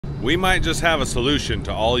we might just have a solution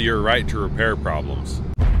to all your right to repair problems.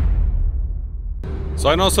 So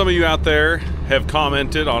I know some of you out there have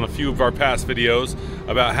commented on a few of our past videos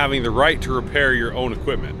about having the right to repair your own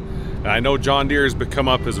equipment. And I know John Deere has come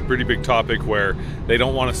up as a pretty big topic where they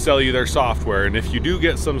don't want to sell you their software. And if you do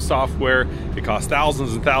get some software, it costs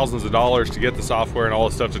thousands and thousands of dollars to get the software and all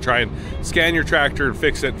this stuff to try and scan your tractor and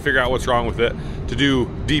fix it and figure out what's wrong with it, to do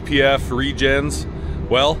DPF regens.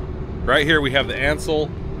 Well, right here we have the ANCEL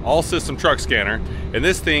all system truck scanner, and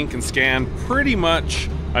this thing can scan pretty much,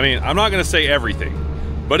 I mean, I'm not going to say everything,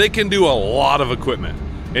 but it can do a lot of equipment.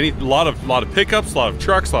 A lot of pickups, a lot of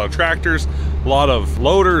trucks, a lot of tractors, a lot of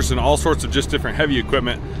loaders, and all sorts of just different heavy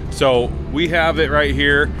equipment. So we have it right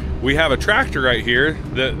here. We have a tractor right here.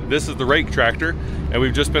 This is the rake tractor, and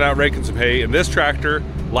we've just been out raking some hay, and this tractor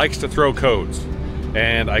likes to throw codes.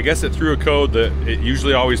 And I guess it threw a code that it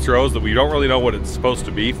usually always throws that we don't really know what it's supposed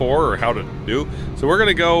to be for or how to do. So we're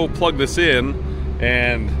gonna go plug this in,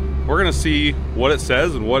 and we're gonna see what it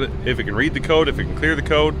says and if it can read the code, if it can clear the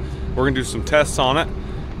code. We're gonna do some tests on it,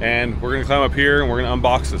 and we're gonna climb up here and we're gonna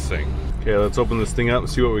unbox this thing. Okay, let's open this thing up and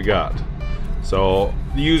see what we got. So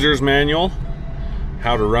the user's manual,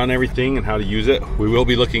 how to run everything and how to use it. We will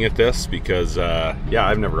be looking at this because yeah,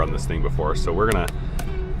 I've never run this thing before, so we're gonna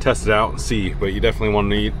test it out and see, but you definitely want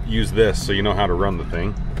to use this so you know how to run the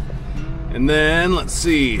thing. And then let's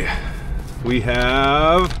see, we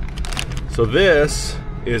have, so this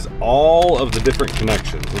is all of the different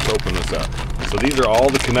connections. Let's open this up. So these are all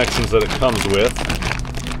the connections that it comes with,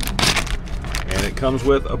 and it comes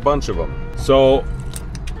with a bunch of them. So,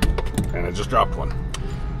 and I just dropped one.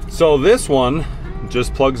 So this one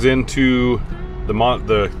just plugs into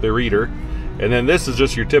the reader, and then this is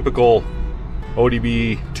just your typical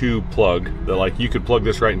ODB tube plug that, like, you could plug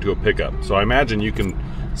this right into a pickup. So I imagine you can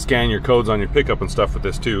scan your codes on your pickup and stuff with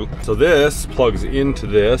this too. So this plugs into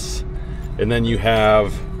this, and then you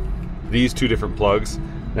have these two different plugs.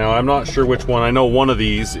 Now I'm not sure which one. I know one of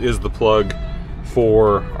these is the plug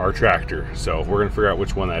for our tractor, so we're gonna figure out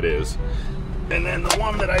which one that is. And then the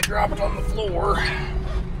one that I dropped on the floor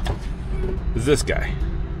is this guy.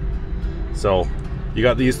 So you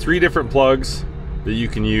got these three different plugs that you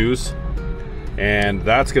can use, and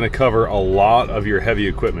that's going to cover a lot of your heavy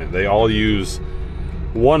equipment. They all use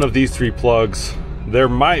one of these three plugs. There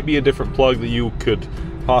might be a different plug that you could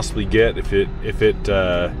possibly get if it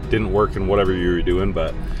didn't work in whatever you were doing,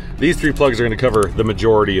 but these three plugs are going to cover the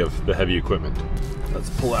majority of the heavy equipment. Let's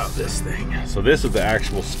pull out this thing. So this is the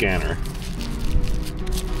actual scanner.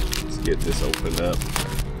 Let's get this opened up.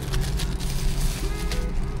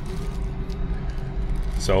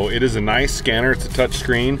 So it is a nice scanner. It's a touch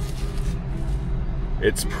screen.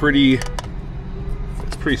 It's pretty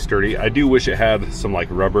sturdy. I do wish it had some like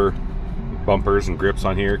rubber bumpers and grips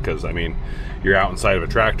on here, because I mean, you're out inside of a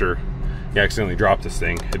tractor, you accidentally drop this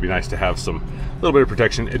thing. It'd be nice to have some little bit of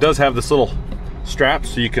protection. It does have this little strap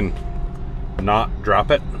so you can not drop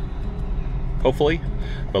it, hopefully.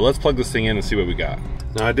 But let's plug this thing in and see what we got.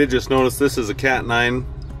 Now I did just notice this is a Cat 9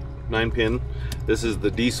 pin. This is the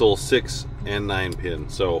Diesel 6 and 9 pin.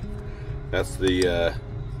 So that's the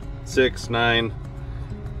 6, 9,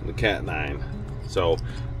 and the Cat 9. So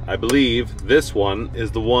I believe this one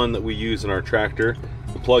is the one that we use in our tractor.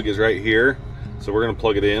 The plug is right here, so we're going to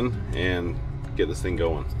plug it in and get this thing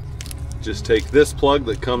going. Just take this plug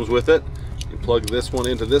that comes with it and plug this one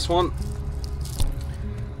into this one,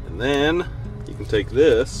 and then you can take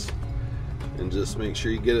this and just make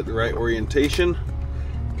sure you get it the right orientation,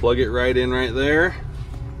 plug it right in right there,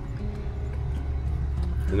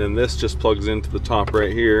 and then this just plugs into the top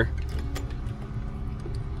right here.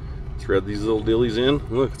 Thread these little dillies in.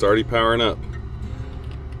 Look, it's already powering up,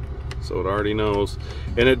 so it already knows.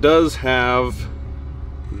 And it does have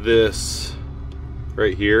this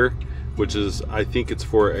right here, which is, I think it's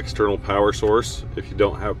for external power source if you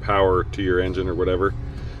don't have power to your engine or whatever,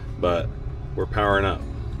 but we're powering up.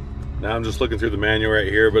 Now I'm just looking through the manual right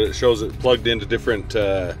here, but it shows it plugged into different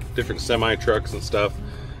semi trucks and stuff.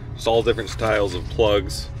 Just all different styles of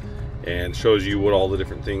plugs, and shows you what all the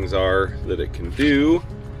different things are that it can do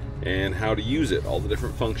and how to use it, all the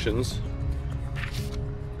different functions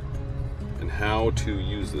and how to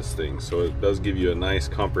use this thing. So it does give you a nice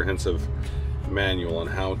comprehensive manual on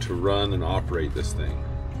how to run and operate this thing.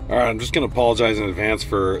 All right, I'm just gonna apologize in advance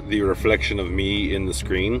for the reflection of me in the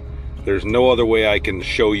screen. There's no other way I can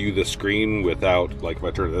show you the screen without, like, if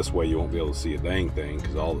I turn it this way, you won't be able to see a dang thing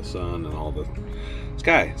because all the sun and all the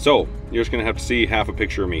sky. So you're just gonna have to see half a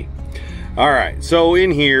picture of me. All right, so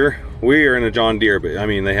in here, we are in a John Deere, but I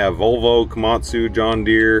mean, they have Volvo, Komatsu, John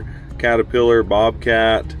Deere, Caterpillar,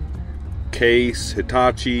 Bobcat, Case,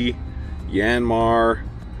 Hitachi, Yanmar,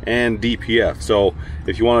 and DPF. So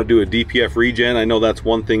if you want to do a DPF regen, I know that's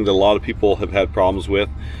one thing that a lot of people have had problems with,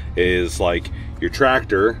 is like your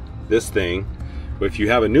tractor, this thing, but if you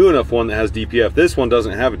have a new enough one that has DPF, this one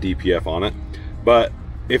doesn't have a DPF on it, but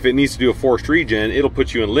if it needs to do a forced regen, it'll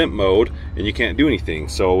put you in limp mode and you can't do anything.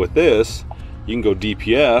 So with this, you can go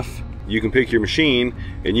DPF, you can pick your machine,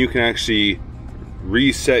 and you can actually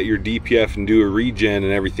reset your DPF and do a regen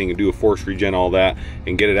and everything, and do a forced regen, all that,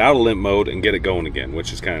 and get it out of limp mode and get it going again,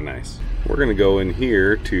 which is kind of nice. We're gonna go in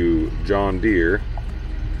here to John Deere,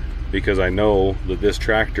 because I know that this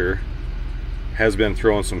tractor has been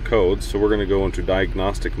throwing some codes, so we're gonna go into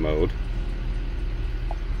diagnostic mode,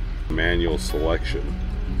 manual selection.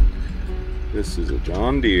 This is a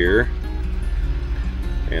John Deere,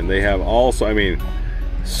 and they have also, I mean,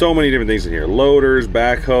 so many different things in here: loaders,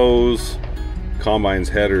 backhoes, combines,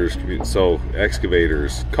 headers, so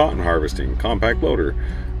excavators, cotton harvesting, compact loader.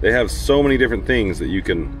 They have so many different things that you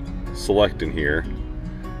can select in here.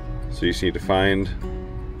 So you just need to find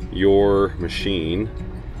your machine.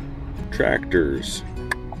 Tractors.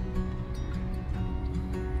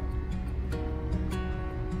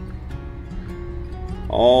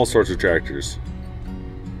 All sorts of tractors.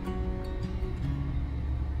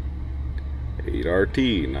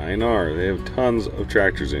 8RT, 9R, they have tons of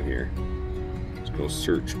tractors in here. Let's go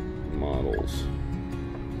search models.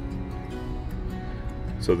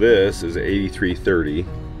 So this is 8330.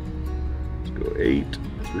 Let's go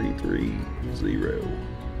 8330,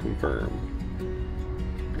 confirm.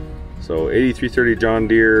 So 8330 John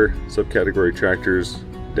Deere, subcategory tractors,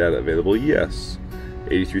 data available, yes.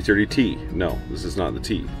 8330T, no, this is not the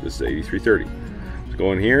T, this is 8330. Let's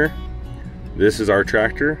go in here. This is our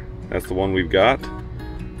tractor, that's the one we've got.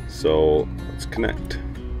 So let's connect.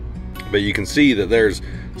 But you can see that there's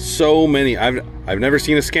so many, I've never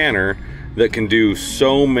seen a scanner that can do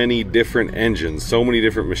so many different engines, so many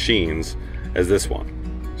different machines as this one.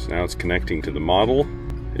 So now it's connecting to the model.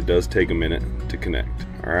 It does take a minute to connect.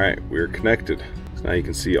 All right, we're connected. So now you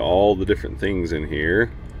can see all the different things in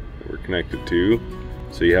here that we're connected to.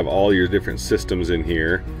 So you have all your different systems in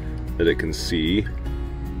here that it can see.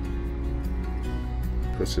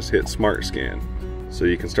 Let's just hit Smart Scan. So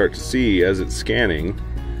you can start to see, as it's scanning,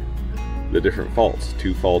 the different faults.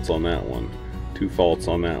 2 faults on that one, 2 faults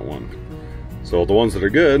on that one. So the ones that are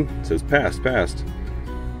good, it says passed.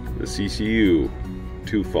 The CCU,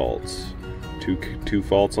 2 faults, two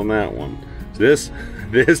faults on that one. So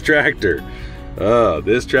this tractor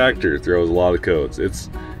throws a lot of codes. It's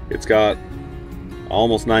got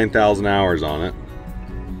almost 9,000 hours on it,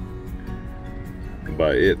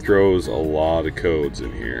 but it throws a lot of codes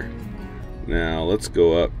in here. Now let's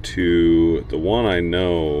go up to the one I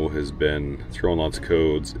know has been throwing lots of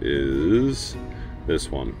codes, is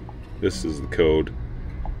this one. This is the code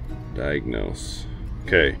Diagnose.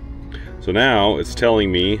 Okay, so now it's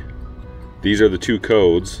telling me these are the 2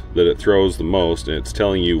 codes that it throws the most, and it's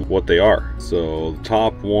telling you what they are. So the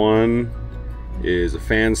top one is a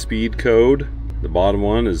fan speed code. The bottom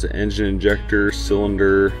one is engine injector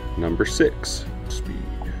cylinder number 6 speed.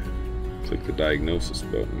 Click the diagnosis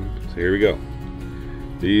button. So here we go.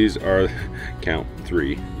 These are count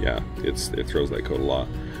 3. Yeah, it throws that code a lot.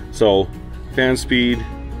 So fan speed,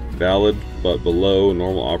 valid but below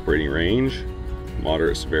normal operating range,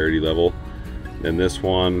 moderate severity level. And this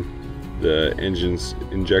one, the engine's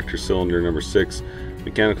injector cylinder number 6,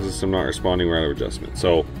 mechanical system not responding, right of adjustment.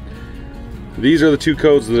 So these are the 2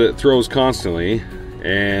 codes that it throws constantly,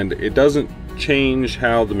 and it doesn't change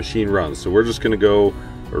how the machine runs. So we're just going to go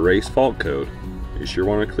erase fault code. You sure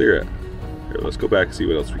want to clear it? Here, let's go back and see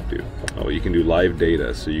what else we can do. Oh, you can do live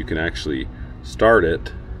data, so you can actually start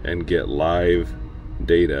it and get live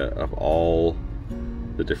data of all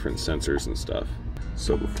the different sensors and stuff.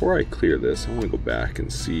 So before I clear this, I want to go back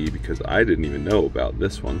and see, because I didn't even know about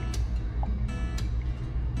this one.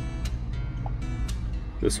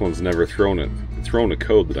 This one's never thrown a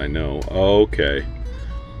code that I know. Okay.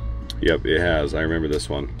 Yep, it has. I remember this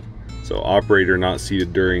one. So operator not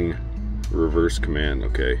seated during reverse command.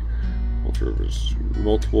 Okay.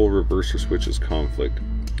 Multiple reverser switches conflict.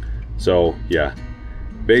 So yeah,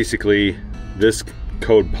 basically this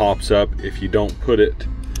code pops up if you don't put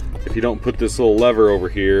this little lever over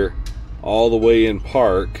here all the way in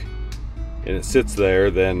park, and it sits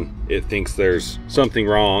there, then it thinks there's something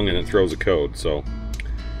wrong and it throws a code. So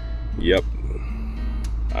yep,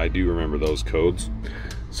 I do remember those codes.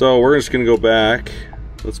 So we're just gonna go back.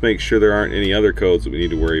 Let's make sure there aren't any other codes that we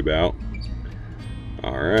need to worry about.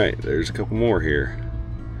 All right, there's a couple more here.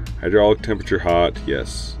 Hydraulic temperature hot,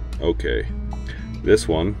 yes, okay. This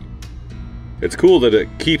one, it's cool that it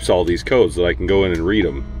keeps all these codes that I can go in and read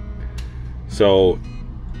them. So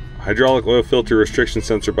hydraulic oil filter restriction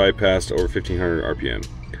sensor bypassed over 1500 RPM.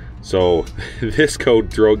 So this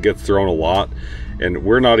code gets thrown a lot, and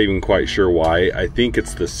we're not even quite sure why. I think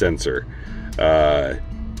it's the sensor.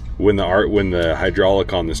 When the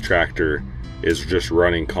hydraulic on this tractor is just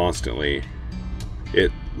running constantly,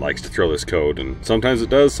 it likes to throw this code, and sometimes it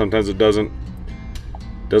does, sometimes it doesn't.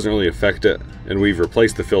 Doesn't really affect it, and we've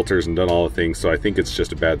replaced the filters and done all the things, so I think it's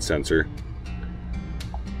just a bad sensor.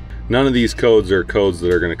 None of these codes are codes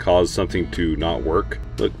that are going to cause something to not work.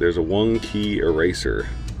 Look, there's a one key eraser.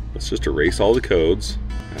 Let's just erase all the codes.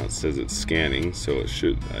 Now it says it's scanning, so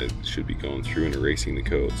I should be going through and erasing the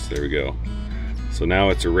codes. There we go. So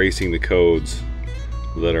now it's erasing the codes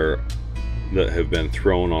that have been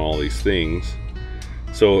thrown on all these things.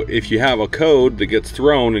 So if you have a code that gets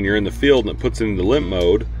thrown and you're in the field and it puts it into limp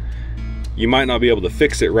mode, you might not be able to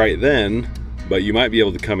fix it right then, but you might be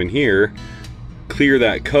able to come in here, clear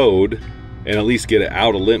that code, and at least get it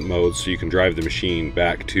out of limp mode so you can drive the machine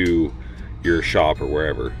back to your shop or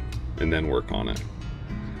wherever and then work on it.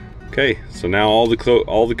 Okay, so now all the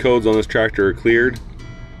codes on this tractor are cleared.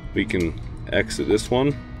 We can exit this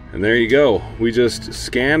one, and there you go. We just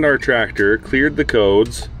scanned our tractor, cleared the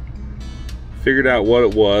codes, figured out what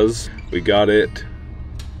it was. We got it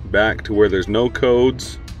back to where there's no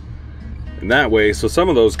codes, and that way, so some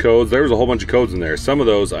of those codes, there was a whole bunch of codes in there. Some of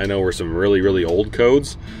those I know were some really old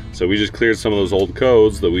codes, so we just cleared some of those old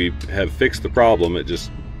codes that we have fixed the problem. It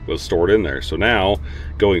just was stored in there. So now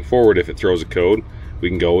going forward, if it throws a code, we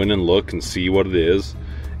can go in and look and see what it is,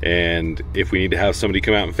 and if we need to have somebody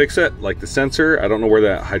come out and fix it, like the sensor, I don't know where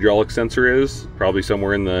that hydraulic sensor is, probably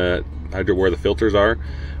somewhere in the where the filters are.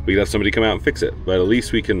 We can have somebody come out and fix it, but at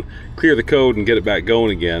least we can clear the code and get it back going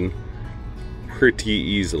again pretty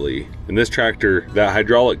easily. And this tractor, that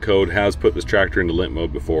hydraulic code has put this tractor into limp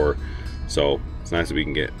mode before, so it's nice that we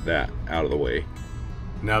can get that out of the way.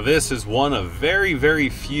 Now this is one of very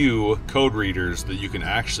few code readers that you can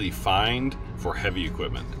actually find for heavy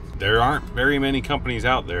equipment. There aren't very many companies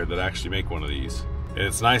out there that actually make one of these. And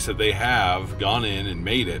it's nice that they have gone in and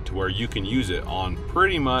made it to where you can use it on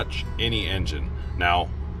pretty much any engine. Now,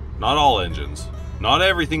 not all engines, not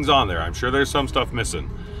everything's on there. I'm sure there's some stuff missing,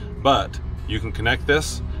 but you can connect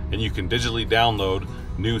this and you can digitally download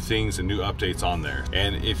new things and new updates on there.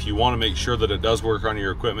 And if you want to make sure that it does work on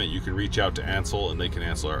your equipment, you can reach out to ANCEL and they can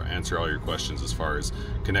answer all your questions as far as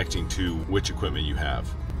connecting to which equipment you have.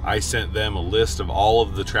 I sent them a list of all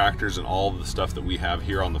of the tractors and all of the stuff that we have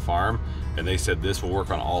here on the farm, and they said this will work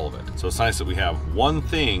on all of it. So it's nice that we have one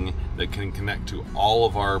thing that can connect to all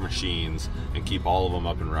of our machines and keep all of them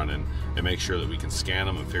up and running and make sure that we can scan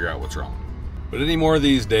them and figure out what's wrong. But anymore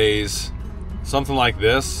these days, something like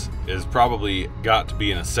this is probably got to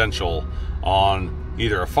be an essential on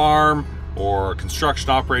either a farm or a construction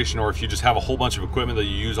operation, or if you just have a whole bunch of equipment that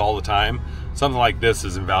you use all the time. Something like this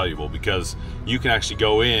is invaluable because you can actually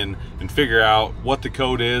go in and figure out what the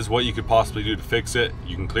code is, what you could possibly do to fix it.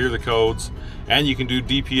 You can clear the codes, and you can do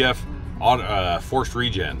DPF forced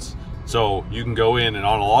regens. So you can go in, and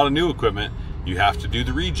on a lot of new equipment you have to do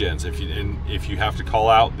the regens. If you have to call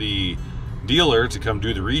out the dealer to come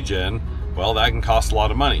do the regen, well, that can cost a lot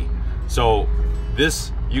of money. So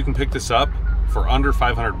this, you can pick this up for under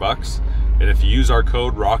 500 bucks, and if you use our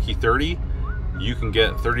code Rocky30, you can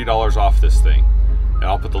get $30 off this thing. And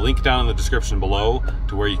I'll put the link down in the description below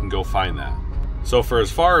to where you can go find that. So for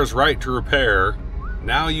as far as right to repair,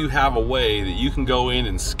 now you have a way that you can go in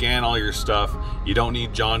and scan all your stuff. You don't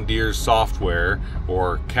need John Deere's software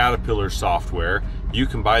or Caterpillar software. You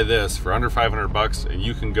can buy this for under 500 bucks and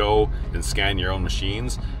you can go and scan your own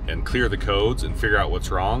machines and clear the codes and figure out what's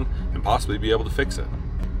wrong and possibly be able to fix it.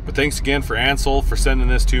 But thanks again for ANCEL for sending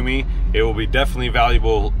this to me. It will be definitely a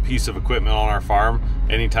valuable piece of equipment on our farm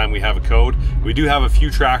anytime we have a code. We do have a few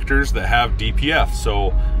tractors that have DPF,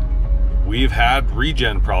 so we've had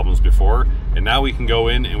regen problems before, and now we can go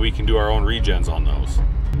in and we can do our own regens on those.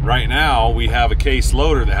 Right now we have a case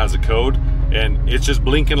loader that has a code, and it's just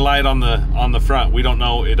blinking light on the front. We don't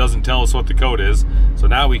know, it doesn't tell us what the code is. So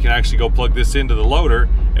now we can actually go plug this into the loader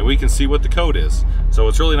and we can see what the code is. So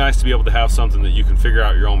it's really nice to be able to have something that you can figure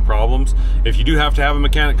out your own problems. If you do have to have a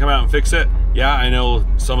mechanic come out and fix it, yeah, I know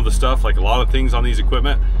some of the stuff, like a lot of things on these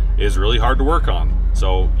equipment, is really hard to work on.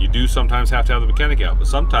 So you do sometimes have to have the mechanic out, but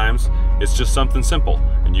sometimes it's just something simple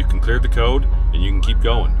and you can clear the code and you can keep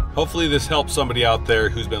going. Hopefully this helps somebody out there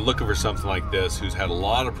who's been looking for something like this, who's had a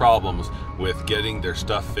lot of problems with getting their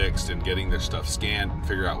stuff fixed and getting their stuff scanned and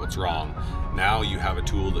figure out what's wrong. Now you have a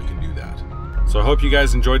tool that can do that. So I hope you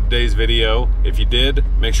guys enjoyed today's video. If you did,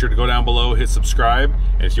 make sure to go down below, hit subscribe.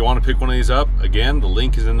 And if you want to pick one of these up, again, the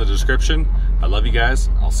link is in the description. I love you guys.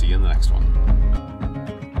 I'll see you in the next one.